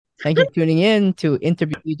Thank you for tuning in to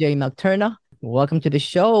Interview DJ Nocturna. Welcome to the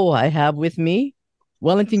show. I have with me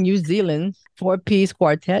Wellington, New Zealand, four-piece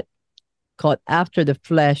quartet called After the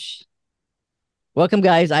Flesh. Welcome,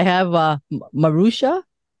 guys. I have Marusha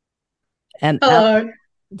and Hello.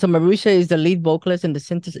 so Marusha is the lead vocalist in the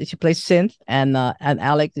synth. She plays synth, and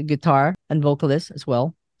Alec the guitar and vocalist as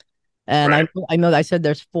well. And Right. I know I said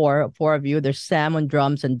there's four of you. There's Sam on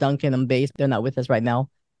drums and Duncan on bass. They're not with us right now.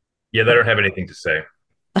 Yeah, they don't have anything to say.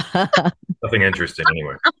 Nothing interesting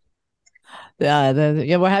anyway. Yeah,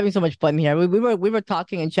 yeah, we're having so much fun here. We were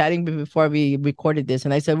talking and chatting before we recorded this,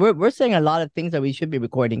 and I said we're saying a lot of things that we should be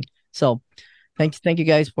recording. So, thank you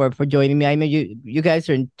guys for joining me. I know you guys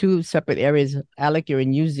are in two separate areas. Alec, you're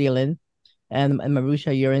in New Zealand, and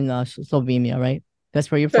Marusha, you're in Slovenia, right? That's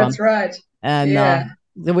where you're from. That's right. And Yeah.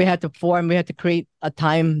 then we had to create a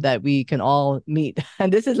time that we can all meet,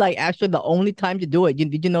 and this is like actually the only time to do it.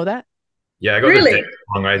 Did you know that? Yeah, I got the date Really?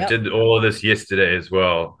 wrong. I Yep. did all of this yesterday as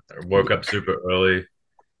well. I woke up super early.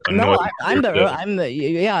 I'm No, Northern Marusha. I'm the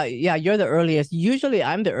yeah, you're the earliest. Usually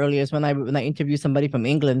I'm the earliest when I interview somebody from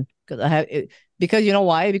England because I have it, because you know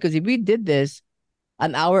why? Because if we did this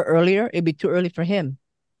an hour earlier, it'd be too early for him.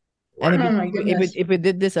 And Right. Oh my goodness. if we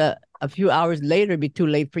did this a few hours later, it'd be too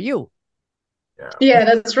late for you. Yeah. Yeah,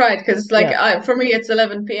 that's right. Because Yeah. for me it's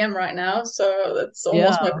 11 p.m. right now, so that's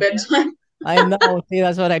almost my Yeah. bedtime. I know. See,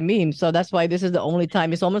 that's what I mean. So that's why this is the only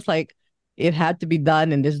time. It's almost like it had to be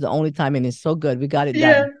done, and this is the only time, and it's so good. We got it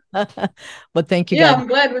Yeah. done. But thank you Yeah, guys. I'm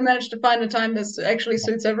glad we managed to find a time that actually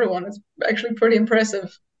suits everyone. It's actually pretty impressive.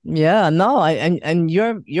 Yeah, no, and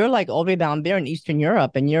you're like all the way down there in Eastern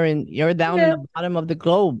Europe, and you're down in Yeah. the bottom of the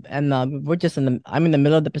globe, and we're just in the I'm in the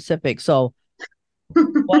middle of the Pacific. So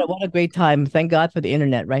what a great time! Thank God for the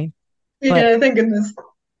internet, right? But Yeah, thank goodness.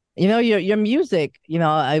 your music,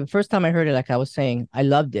 I first time I heard it, like I was saying, I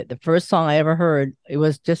loved it. The first song I ever heard, it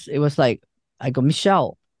was like I go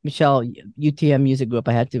Michelle UTM Music Group.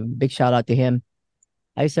 I had to big shout out to him.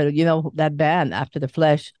 I said, that band After the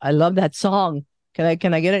Flesh, I love that song. Can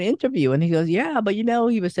I get an interview? And he goes, yeah, but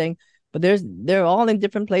he was saying, but they're all in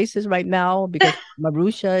different places right now because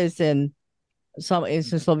Marusha is in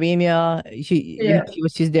Slovenia. Yeah.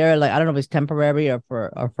 She's there like I don't know if it's temporary or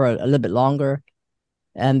for a little bit longer.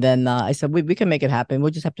 And then I said we can make it happen.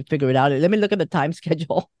 We'll just have to figure it out. Let me look at the time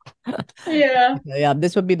schedule. Yeah. Yeah,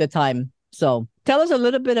 this would be the time. So tell us a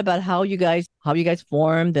little bit about how you guys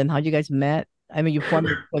formed and how you guys met. I mean, you formed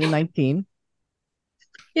in 2019.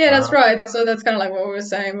 Yeah, that's Uh, right. So that's kind of like what we were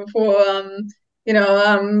saying before.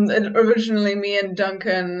 Originally me and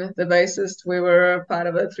Duncan, the bassist, we were part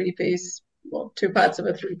of a three-piece, well, two parts of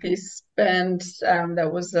a three-piece band.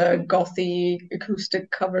 That was a gothy acoustic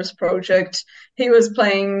covers project. He was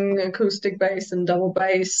playing acoustic bass and double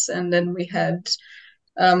bass, and then we had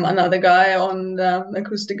another guy on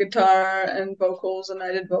acoustic guitar and vocals, and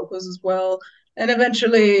I did vocals as well. And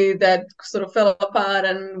eventually that sort of fell apart,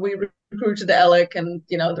 and we recruited Alec, and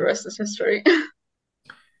the rest is history.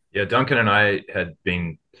 yeah, Duncan and I had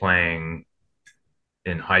been playing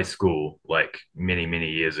in high school like many, many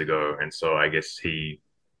years ago. And so I guess he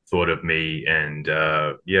thought of me and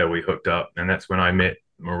yeah, we hooked up. And that's when I met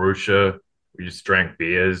Marusha. We just drank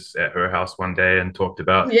beers at her house one day and talked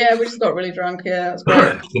about Yeah, we just got really drunk. Yeah, it was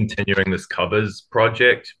great. continuing this covers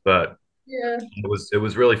project. But Yeah, it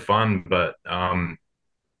was really fun. But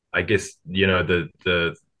I guess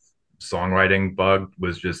the songwriting bug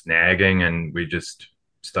was just nagging, and we just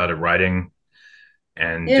started writing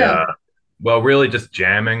and yeah, well, really just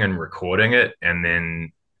jamming and recording it, and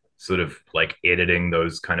then sort of like editing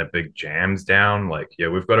those kind of big jams down. Like, yeah,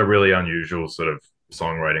 we've got a really unusual sort of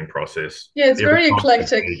songwriting process. yeah. It's Every very song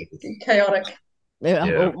has eclectic, stages. chaotic. Yeah,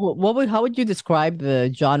 Yeah. how would you describe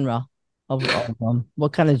the genre of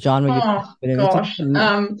what kind of genre you Oh put in? gosh.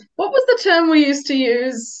 What was the term we used to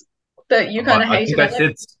use that you kind of I think hated, I Alex?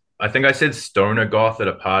 said I think I said stoner goth at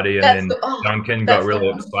a party, and That's then the oh, Duncan got that's the really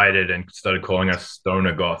one. excited and started calling us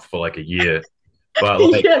stoner goth for like a year. But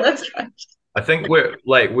like Yeah, that's right. I think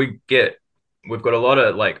we've got a lot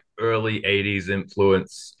of like early 80s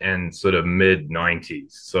influence and sort of mid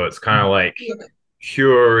 90s. So it's kind of like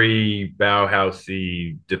Curie,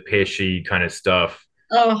 Bauhausy, Depeche kind of stuff,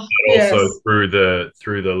 Oh but also yes.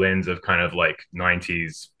 through the lens of kind of like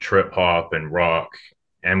 90s trip hop and rock.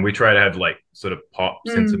 And we try to have like sort of pop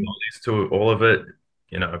Mm. sensibilities to all of it,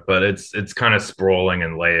 but it's kind of sprawling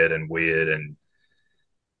and layered and weird, and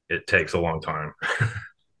it takes a long time.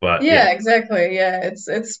 But yeah. Yeah, exactly. Yeah, it's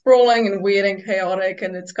sprawling and weird and chaotic,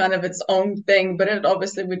 and it's kind of its own thing. But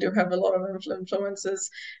it we do have a lot of influences.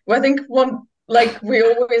 Well, I think one like we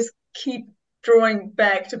always keep drawing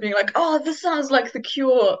back to being like, oh, this sounds like The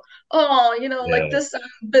Cure. Oh, like Yeah, this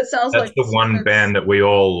bit sounds that's like the one Smiths. band that we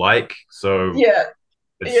all like. So Yeah,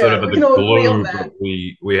 it's sort of yeah, we can the all agree on glue, that. but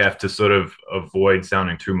we have to sort of avoid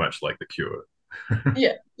sounding too much like The Cure.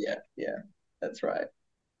 Yeah, yeah, yeah. That's right.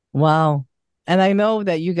 Wow. And I know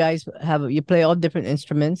that you play all different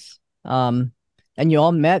instruments. And you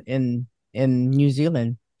all met in New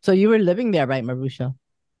Zealand. So you were living there, right, Marusha?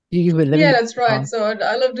 You were living Yeah, there that's for right. So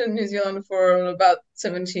I lived in New Zealand for about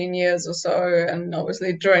 17 years or so, and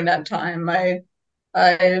obviously during that time, I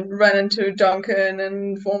ran into Duncan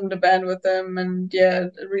and formed a band with him. And yeah,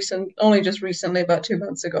 only just recently, about 2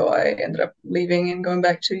 months ago, I ended up leaving and going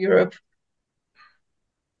back to Europe.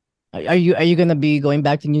 Are you gonna be going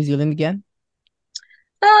back to New Zealand again?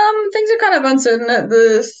 Things are kind of uncertain at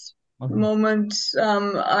this Okay. moment.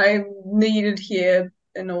 I needed here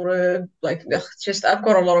in order, like, just I've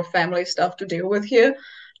got a lot of family stuff to deal with here.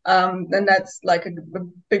 And that's like a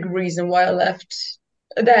big reason why I left.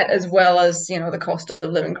 That as well as, the cost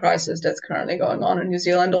of living crisis that's currently going on in New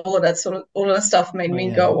Zealand, all of that stuff made Oh me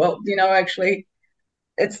yeah. go, well, actually,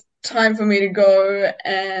 it's time for me to go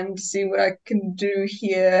and see what I can do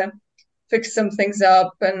here, fix some things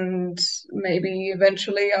up, and maybe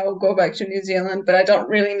eventually I'll go back to New Zealand, but I don't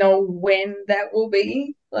really know when that will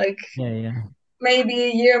be. Like Yeah, yeah. maybe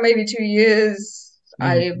a year, maybe 2 years.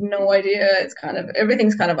 I have Mm. no idea. It's kind of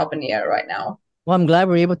everything's kind of up in the air right now. Well, I'm glad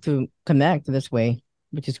we're able to connect this way,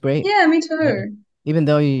 which is great. Yeah, me Yeah. too. Even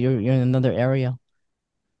though you're in another area.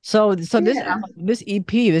 So Yeah. this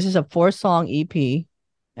EP, this is a 4-song EP,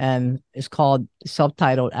 and it's called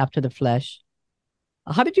self-titled After the Flesh.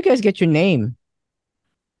 How did you guys get your name?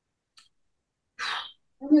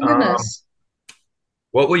 Oh my Um, goodness.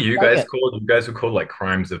 what were you Like guys it. called? You guys were called like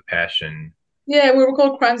Crimes of Passion, Yeah, we were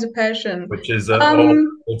called Crimes of Passion. which is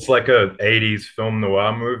Um, it's like a 80s film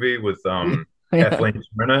noir movie with Yeah. Kathleen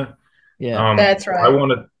Turner. Yeah. that's So I right.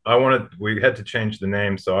 wanted, I wanted, we had to change the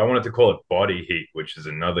name, so I wanted to call it Body Heat, which is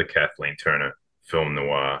another Kathleen Turner film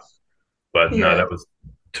noir. But no, Yeah. that was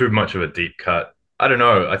too much of a deep cut. I don't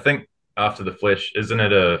know. I think After the Flesh, isn't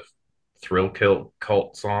it a thrill kill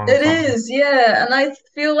cult song or It something? is, yeah. And I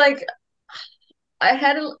feel like I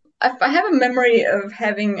had a I have a memory of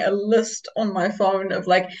having a list on my phone of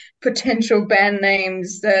like potential band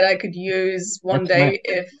names that I could use one That's right. day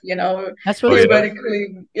if, That's Oh really yeah. theoretically,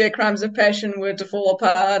 yeah, Crimes of Passion were to fall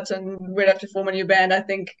apart and we'd have to form a new band, I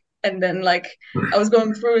think. And then like I was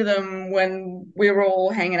going through them when we were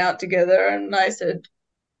all hanging out together and I said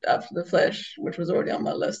After the Flesh, which was already on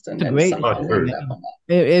my list, and a then great Oh, somehow we ended true. up name. on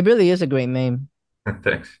that. It really is a great name.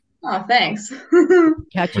 Thanks. Oh, thanks.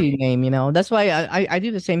 Catchy name, That's why I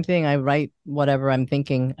do the same thing. I write whatever I'm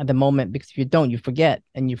thinking at the moment, because if you don't, you forget,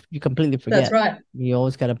 and you completely That's forget. right. You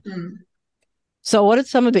always gotta. Mm. So, what is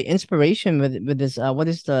some of the inspiration with this? What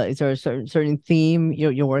is there a certain theme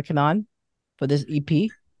you're working on for this EP?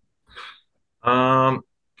 Um,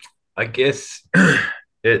 I guess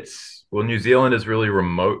well, New Zealand is really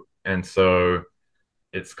remote, and so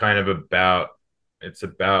it's kind of it's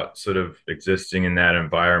about sort of existing in that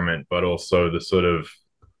environment, but also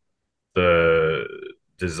the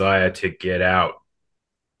desire to get out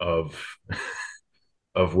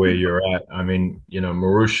of where you're at. I mean,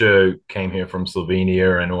 Marusha came here from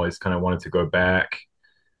Slovenia and always kind of wanted to go back.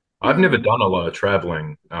 I've never Mm. done a lot of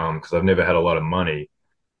traveling because I've never had a lot of money,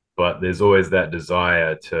 but there's always that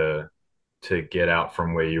desire to get out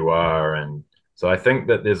from where you are, and so I think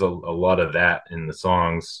that there's a lot of that in the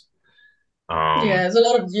songs. Yeah, Um, there's a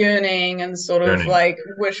lot of yearning and sort of Yearning. like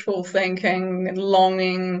wishful thinking and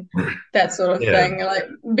longing, that sort of Yeah, thing. Like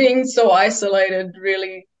being so isolated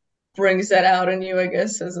really brings that out in you, I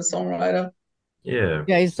guess, as a songwriter. yeah,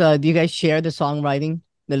 Guys, do you guys share the songwriting,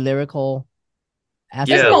 the lyrical It's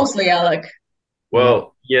aspect? yeah. mostly Alec. Yeah.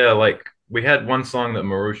 Well, yeah, like we had one song that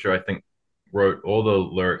Marusha, I think, wrote all the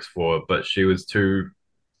lyrics for, but she was too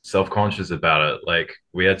self-conscious about it. Like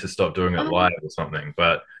we had to stop doing it Um, live or something.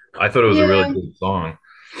 But I thought it was a really yeah, good song.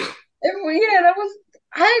 yeah, that was.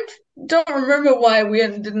 I don't remember why we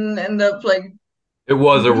didn't end up like It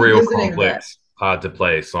was a real revisiting that. complex, hard to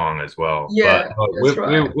play song as well. But Yeah, we that's we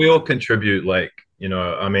right. we all contribute. Like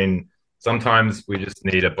I mean, sometimes we just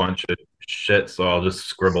need a bunch of shit, so I'll just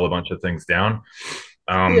scribble a bunch of things down.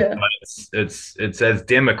 Yeah. But it's as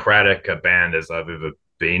democratic a band as I've ever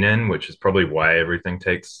been in, which is probably why everything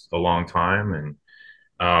takes a long time. And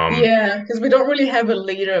Yeah, because we don't really have a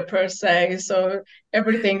leader per se, so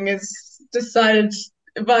everything is decided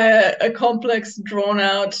via a complex, drawn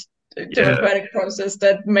out yeah, democratic process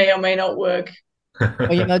that may or may not work.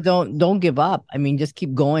 But don't give up. I mean, just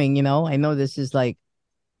keep going. I know this is like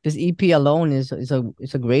this EP alone is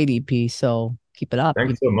a great EP. So keep it up.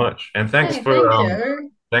 Thanks so much, and Hey, thank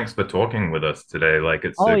you. thanks for talking with us today. Like,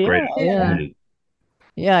 it's Oh a yeah, great yeah, Yeah. opportunity.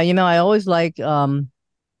 yeah. I always like.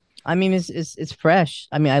 I mean, it's fresh.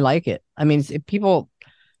 I mean, I like it. I mean, if people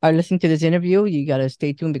are listening to this interview, you gotta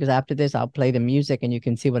stay tuned because after this, I'll play the music and you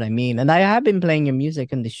can see what I mean. And I have been playing your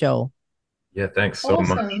music in the show. Yeah, thanks so much,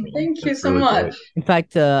 Awesome. man. Thank you That's so really much. great. In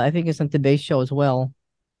fact, I think it's on today's show as well.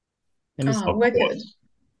 Let me see. Oh, Of wicked. course.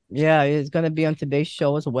 Yeah, it's gonna be on today's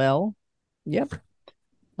show as well. Yep,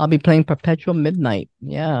 I'll be playing Perpetual Midnight.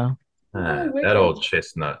 Yeah. Oh, That wicked. old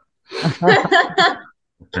chestnut.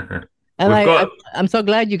 And We've got, I'm so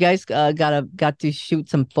glad you guys got to shoot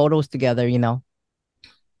some photos together. yeah, Um,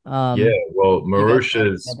 well, you guys got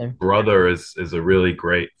Marusha's together. brother is a really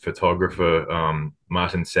great photographer,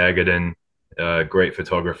 Martin Sagadin, great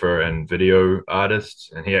photographer and video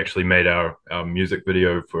artist, and he actually made our music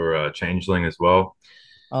video for Changeling as well.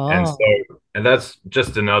 And so, Oh, and that's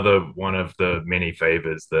just another one of the many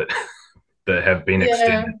favors that that have been Yeah.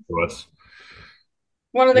 extended to us.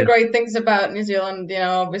 One of the Yeah, great things about New Zealand,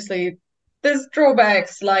 obviously there's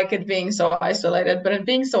drawbacks like it being so isolated, but it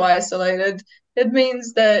being so isolated, it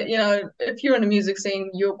means that, if you're in the music scene,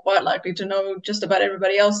 you're quite likely to know just about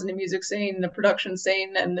everybody else in the music scene, the production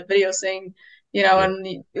scene, and the video scene, yeah,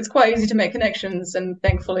 and it's quite easy to make connections. And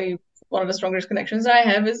thankfully, one of the strongest connections I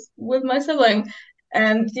have is with my sibling.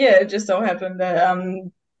 And yeah, it just so happened that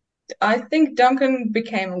I think Duncan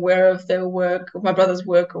became aware of their work, of my brother's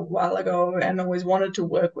work, a while ago, and always wanted to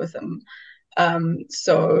work with him.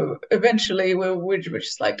 So eventually, we're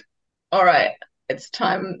just like, all right, it's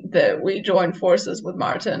time that we join forces with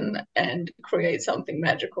Martin and create something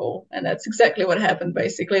magical. And that's exactly what happened.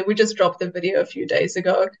 Basically, we just dropped the video a few days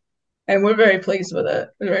ago, and we're very pleased with it.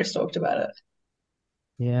 We're very stoked about it.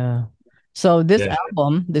 yeah. So this yeah.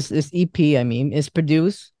 album, this EP, I mean, is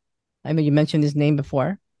produced. I mean, you mentioned his name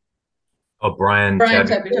before. Oh, Brian Brian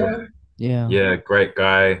Tabby, Tapito, Yeah. yeah, great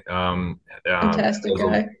guy. fantastic Does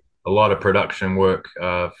guy. a lot of production work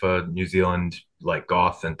for New Zealand, like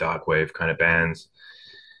goth and dark wave kind of bands.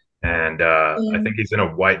 And I Yeah. think he's in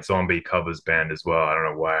a White Zombie covers band as well. I don't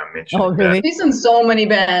know why I'm Oh, mentioning that. really? He's in so many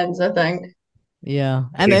bands, I think. Yeah.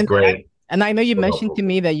 And He's then great. and I know you So mentioned to helpful.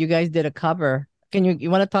 me that you guys did a cover. Can you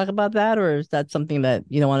want to talk about that, or is that something that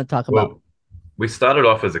you don't want to talk about? Well, we started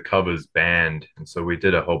off as a covers band, and so we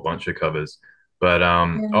did a whole bunch of covers. But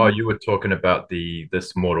oh, Yeah. you were talking about the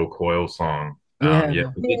This Mortal Coil song. Yeah, Yeah.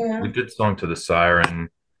 we Yeah. did Song to the Siren.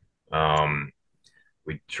 Um,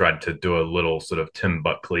 we tried to do a little sort of Tim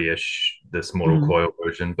Buckley-ish This Mortal Mhm. Coil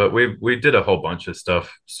version, but we did a whole bunch of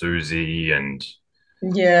stuff. Susie and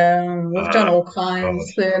Yeah, we've done uh, all God,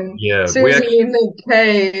 kinds. Then yeah, we Susie actually in the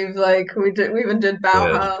cave, like we even did yeah,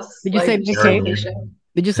 Bauhaus, Did you say like Nick just Cave? Jeremy. everything.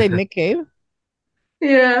 Did you say Nick Cave?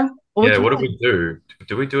 Yeah. Or which Yeah, what did one? we do?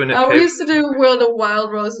 Did we do a Nick We Cave? used to do Where the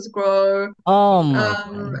Wild Roses Grow. Oh my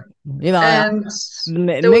Um, God. and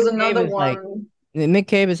there was Nick Cave another is like one. Nick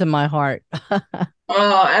Cave is in my heart.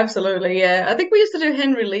 Oh, absolutely, yeah. I think we used to do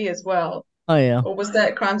Henry Lee as well. Oh yeah. Or was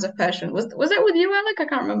that Crimes of Passion? Was that with you, Alec? I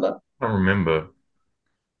can't remember. I don't remember.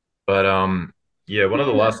 But yeah, one of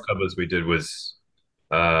the Yeah. last covers we did was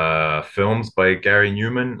films by Gary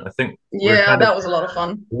Newman. I think we're Yeah, kind of that was a lot of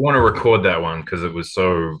fun. we want to record that one because it was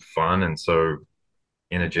so fun and so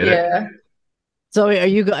energetic. Yeah. So are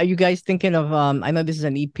you guys thinking of I know this is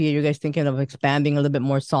an EP, are you guys thinking of expanding a little bit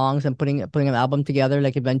more songs and putting an album together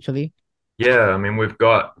like eventually? Yeah, I mean we've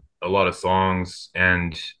got a lot of songs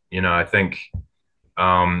and I think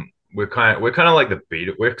we're kind of like the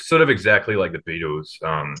Beatles. We're sort of exactly like the Beatles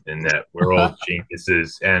in that we're all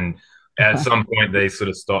geniuses. And at some point, they sort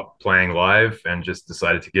of stopped playing live and just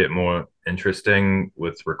decided to get more interesting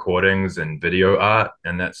with recordings and video art.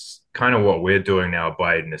 And that's kind of what we're doing now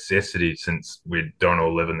by necessity, since we don't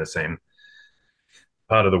all live in the same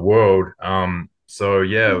part of the world. So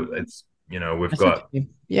yeah, it's we've That's got okay.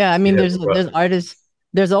 Yeah, I mean yeah we've got there's artists,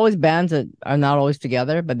 there's always bands that are not always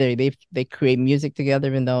together, but they create music together,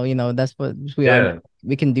 even though, that's what we are. yeah.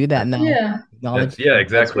 We can do that now. Yeah, Acknowledge. Yeah, that's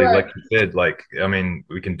exactly. right. Like you said, like I mean,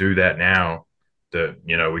 we can do that now.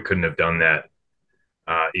 We couldn't have done that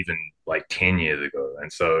even like 10 years ago.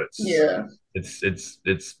 And so Yeah.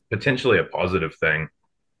 it's potentially a positive thing.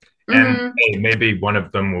 And Hmm. hey, maybe one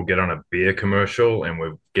of them will get on a beer commercial and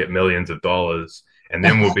we'll get millions of dollars, and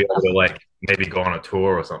then we'll be able to like maybe go on a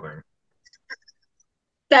tour or something.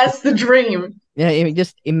 That's the dream. Yeah,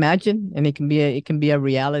 just imagine, and it can be a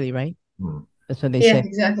reality, right? Hmm. That's what they Yeah, say.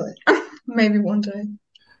 exactly. Maybe one day.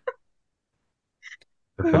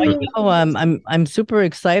 Well, I'm super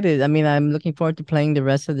excited. I mean, I'm looking forward to playing the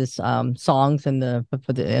rest of this songs and the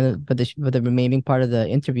for the remaining part of the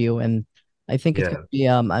interview. And I think it's gonna Yeah. be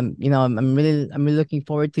I'm really looking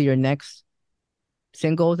forward to your next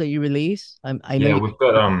single that you release. I know Yeah,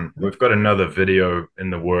 you. we've got another video in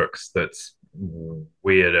the works that's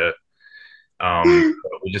weirder.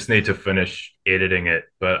 We just need to finish editing it,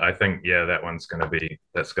 but I think yeah,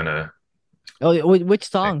 that's gonna Oh, which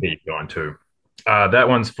song? keep going too. That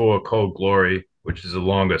one's for Cold Glory, which is a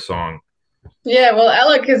longer song. Yeah, well,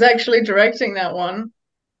 Alec is actually directing that one.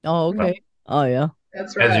 Oh, Uh, okay. Oh, yeah.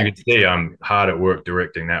 That's as you right. can see, I'm hard at work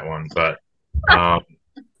directing that one, but um,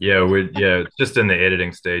 it's just in the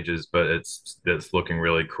editing stages, but it's looking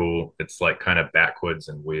really cool. It's like kind of backwards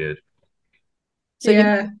and weird. So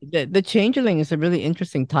Yeah. the Changeling is a really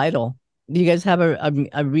interesting title. Do you guys have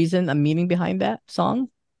a reason, a meaning behind that song?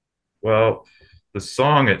 Well, the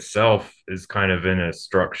song itself is kind of in a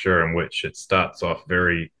structure in which it starts off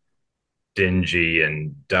very dingy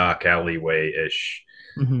and dark alleyway-ish,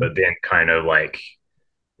 Hmm. but then kind of like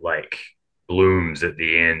blooms at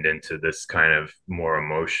the end into this kind of more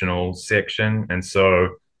emotional section. And so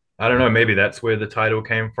I don't know, maybe that's where the title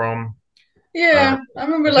came from. Uh, Yeah. I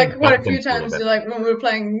remember I like think quite a Duncan few thought of times it. you like when we were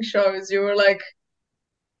playing shows, you were like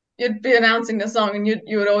you'd be announcing the song and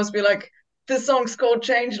you would always be like, "This song's called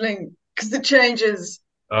Changeling because it changes."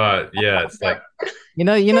 Yeah, it's like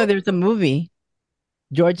Like, There's a movie,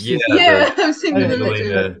 George yeah, C. the yeah, I've seen the movie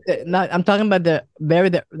too. Angelina. Not, I'm talking about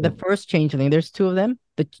the first Changeling. There's two of them.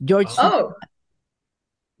 The George C. Oh,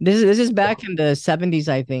 This is back in the 70s,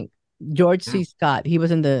 I think. George Hmm, C. Scott. He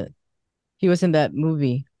was in that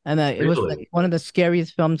movie, and it was like really? one of the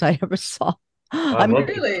scariest films I ever saw. I I mean, love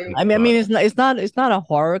the really? Scott. it's not a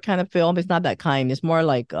horror kind of film. It's not that kind. It's more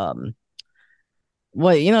like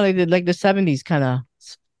like the 70s kind of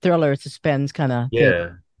thriller suspense kind of thing. Yeah,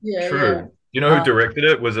 Yeah, yeah. true. You know who Uh, directed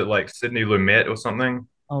it? Was it like Sidney Lumet or something?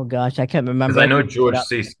 oh gosh, I can't Because remember. I I know can look it George up.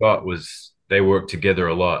 C. Scott they worked together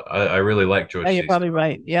a lot. I really like Yeah, George you're C. probably Scott.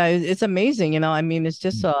 right. Yeah, it's amazing. I mean, it's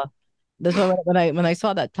just that's why when I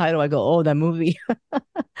saw that title, I go, oh, that movie.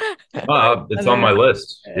 It's And on then, my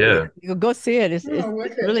list. Yeah, you go see it. Oh, It's a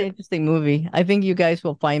really wicked. interesting movie. I think you guys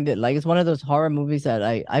will find it like it's one of those horror movies that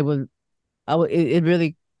I would it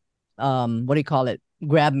really what do you call it?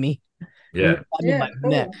 Grab me. It would yeah, grab me by Yeah, the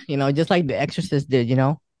neck, cool. just like The Exorcist did.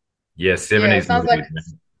 yeah. Yeah, 70s movies, man.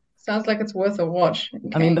 sounds like it's worth a watch,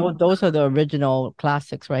 I mean, King. those are the original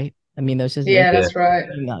classics, right? I mean, Yeah, Yeah, that's right.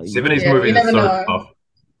 '70s Yeah, but you movies are never so know. tough.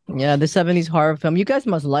 yeah, the 70s horror film. You guys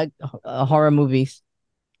must like horror movies.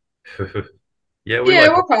 Yeah, we Yeah,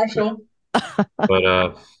 like we're it. partial.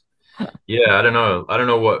 But yeah, I don't know. I don't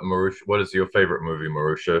know what is your favorite movie,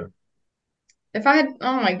 Marusha? If I had,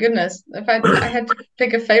 oh my goodness, if I had to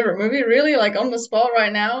pick a favorite movie, really, like on the spot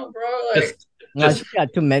right now, bro, like, Just just She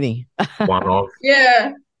got too many. one off.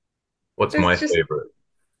 yeah, What's my there's just, favorite?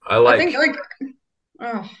 I I think like like,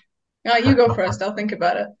 oh, no, you go first. I'll think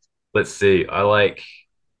about it. let's see. I like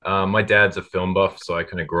my dad's a film buff, so I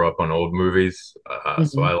kind of grew up on old movies.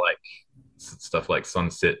 So I Mhm, like stuff like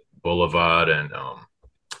Sunset Boulevard and mhm.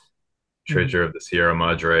 Treasure of the Sierra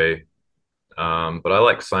Madre. But I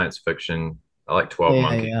like science fiction. I like 12 Yeah,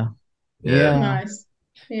 Monkeys. yeah, Yeah. yeah, Nice.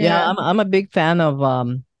 yeah. Yeah, I'm a big fan of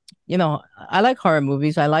I like horror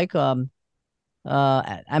movies. I like Amityville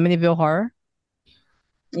Horror.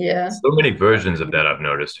 yeah. So many versions of that I've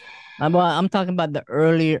noticed. I'm talking about the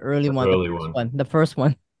early The one, early one. the first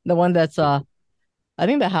one, the one that's I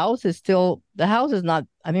think the house is not.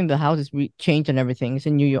 I think the house is changed and everything. It's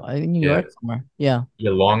in New Yeah. York somewhere. Yeah,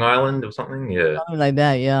 Yeah, Long Island or something. Yeah. something like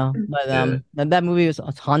that. Yeah, but Yeah. that movie was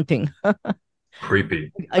haunting.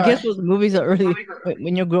 Creepy. I guess Gosh. those movies are early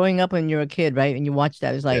when you're growing up and you're a kid, right? And you watch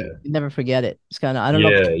that, it's like Yeah. you never forget it. It's kind of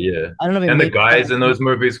Yeah, yeah. I don't know if it And the made guys in those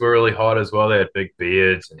movies were really hot as well. They had big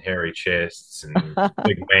beards and hairy chests and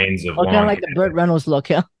big veins of or kind of long like the Burt hair. Reynolds look.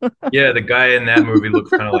 Yeah. Yeah, the guy in that movie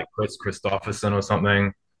looks kind of like Chris Christopherson or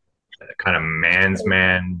something. Kind of man's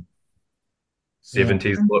man, Yeah.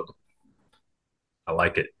 70s look. I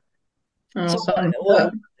like it. So Awesome.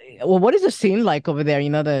 what is the scene like over there?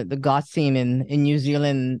 The goth scene in New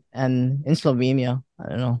Zealand and in Slovenia. I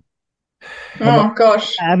don't know. I've Oh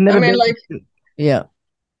gosh. I've I never mean, been. like Yeah.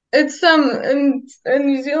 it's in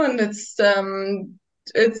New Zealand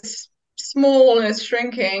it's small and it's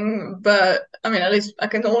shrinking, but I mean at least I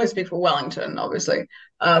can only speak for Wellington, obviously.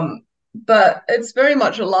 But it's very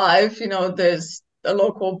much alive. There's a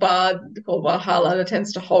local bar called Valhalla that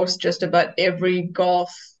tends to host just about every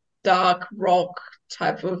goth, dark rock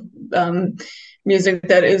type of music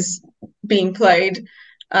that is being played.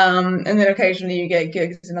 And then occasionally you get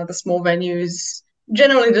gigs in other small venues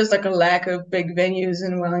generally just like a lack of big venues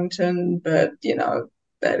in Wellington, but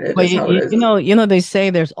that it But is how it is. they say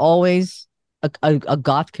there's always a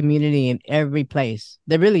goth community in every place.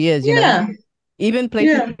 There really is, Yeah, even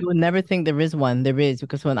places yeah. you would never think there is one. There is,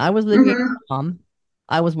 because when I was living in Hmm. Guam,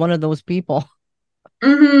 I was one of those people.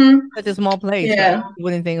 Hmm. Such a small place, right? Yeah. You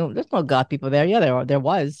wouldn't think, "Oh, there's no goth people there." Yeah, there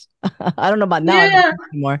was. I don't know about now. I don't Yeah. know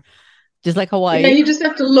anymore. Just like Yeah, Hawaii. you just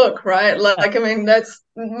have to look, right? Yeah. Like, I mean, that's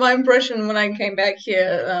my impression when I came back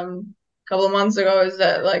here a couple of months ago is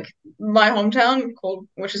that like my hometown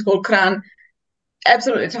which is called Kran,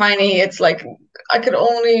 absolutely tiny. It's like I can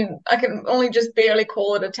only just barely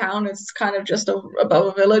call it a town. It's kind of just above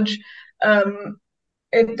a village. Um,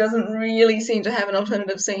 it doesn't really seem to have an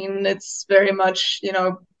alternative scene. It's very much,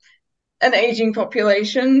 an aging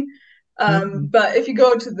population. Mhm. But if you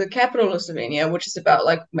go to the capital of Slovenia, which is about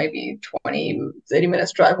like maybe 20, 30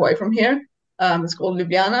 minutes drive away from here, it's called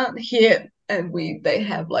Ljubljana here, and they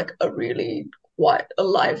have like a really quite a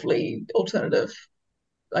lively alternative,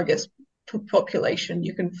 I guess, population.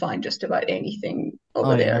 You can find just about anything Oh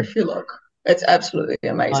over there yeah. if you look. It's absolutely I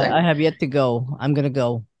amazing. have yet to go. I'm gonna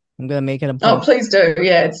go. I'm gonna make an Oh, appointment. please do.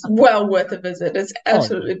 Yeah, it's well worth a visit. It's Oh yeah,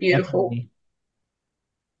 absolutely beautiful. definitely.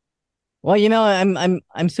 Well,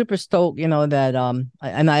 I'm super stoked, that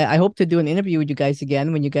and I hope to do an interview with you guys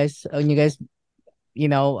again when you guys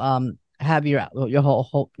have your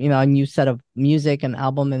whole new set of music and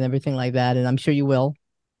album and everything like that, and I'm sure you will.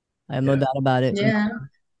 I have no Yeah. doubt about it. Yeah.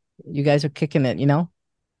 You guys are kicking it, Oh,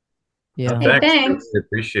 Yeah. Hey, thanks. thanks. Really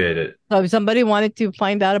appreciate it. So if somebody wanted to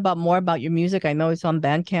find out about more about your music, I know it's on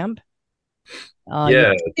Bandcamp. You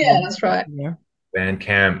Yeah, Yeah, that's right. there.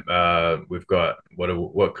 Bandcamp. We've got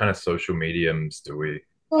what kind of social mediums do we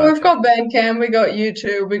Well, we've contact? got Bandcamp, we got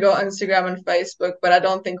YouTube, we got Instagram and Facebook, but I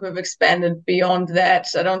don't think we've expanded beyond that.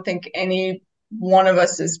 I don't think any one of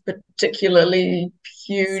us is particularly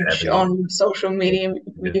huge Savvy. on social Yeah. media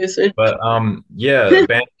Yeah. usage. But yeah,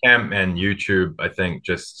 Bandcamp and YouTube, I think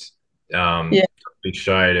just Yeah. be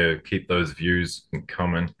shy to keep those views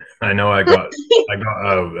coming. I know I got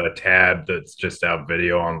a tab that's just our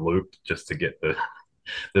video on loop just to get the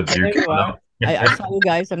Well, view there you are. count I up. saw you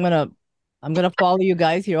guys. I'm gonna follow you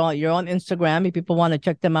guys. You're on Instagram. If people want to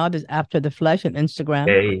check them out, is After the Flesh on Instagram,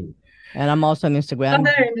 Hey, and I'm also on Oh, Instagram,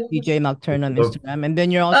 very DJ nice. Nocturne on look, Instagram, and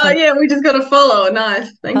then you're Oh, also. yeah, we just got a follow.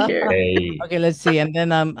 Nice. Thank you. hey, Okay, let's see. And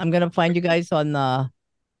then I'm gonna find you guys on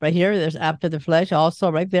right here. There's After the Flesh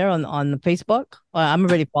also right there on Facebook. I'm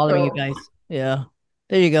already following you Cool. guys. Yeah.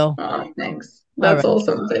 There you go. Oh, thanks. All That's right.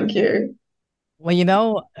 awesome. Thank you.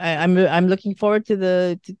 Well, I'm looking forward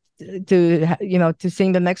to to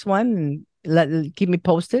seeing the next one, and keep me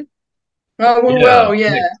posted. Oh, we yeah. will.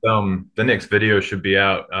 Yeah. The next video should be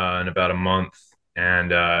out in about a month,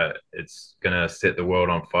 and it's gonna set the world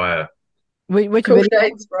on fire. Which Cool video?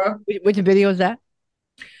 dates, bro. Which video is that?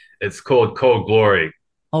 It's called Cold Glory.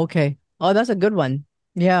 Okay. Oh, that's a good one.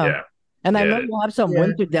 Yeah. Yeah, And I know yeah. you have some Yeah.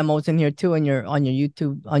 winter demos in here too on your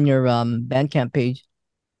YouTube on your Bandcamp page.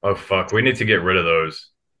 Oh fuck, we need to get rid of those.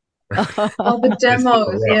 Oh, the It's too demos.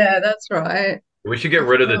 rough. Yeah, that's right. We should get I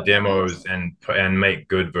rid of forgot the about those. demos and make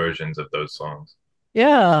good versions of those songs.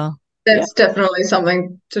 Yeah. Yeah. That's definitely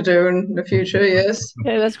something to do in the future, yes.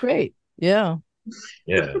 Yeah, that's great. Yeah.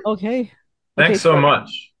 Yeah. Okay. Okay. Thanks so much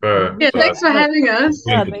You Yeah, too. thanks for having us.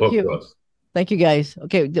 agreeing Yeah, to thank talk to you. us. Thank you guys.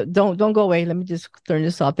 Okay, don't go away. Let me just turn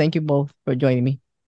this off. Thank you both for joining me.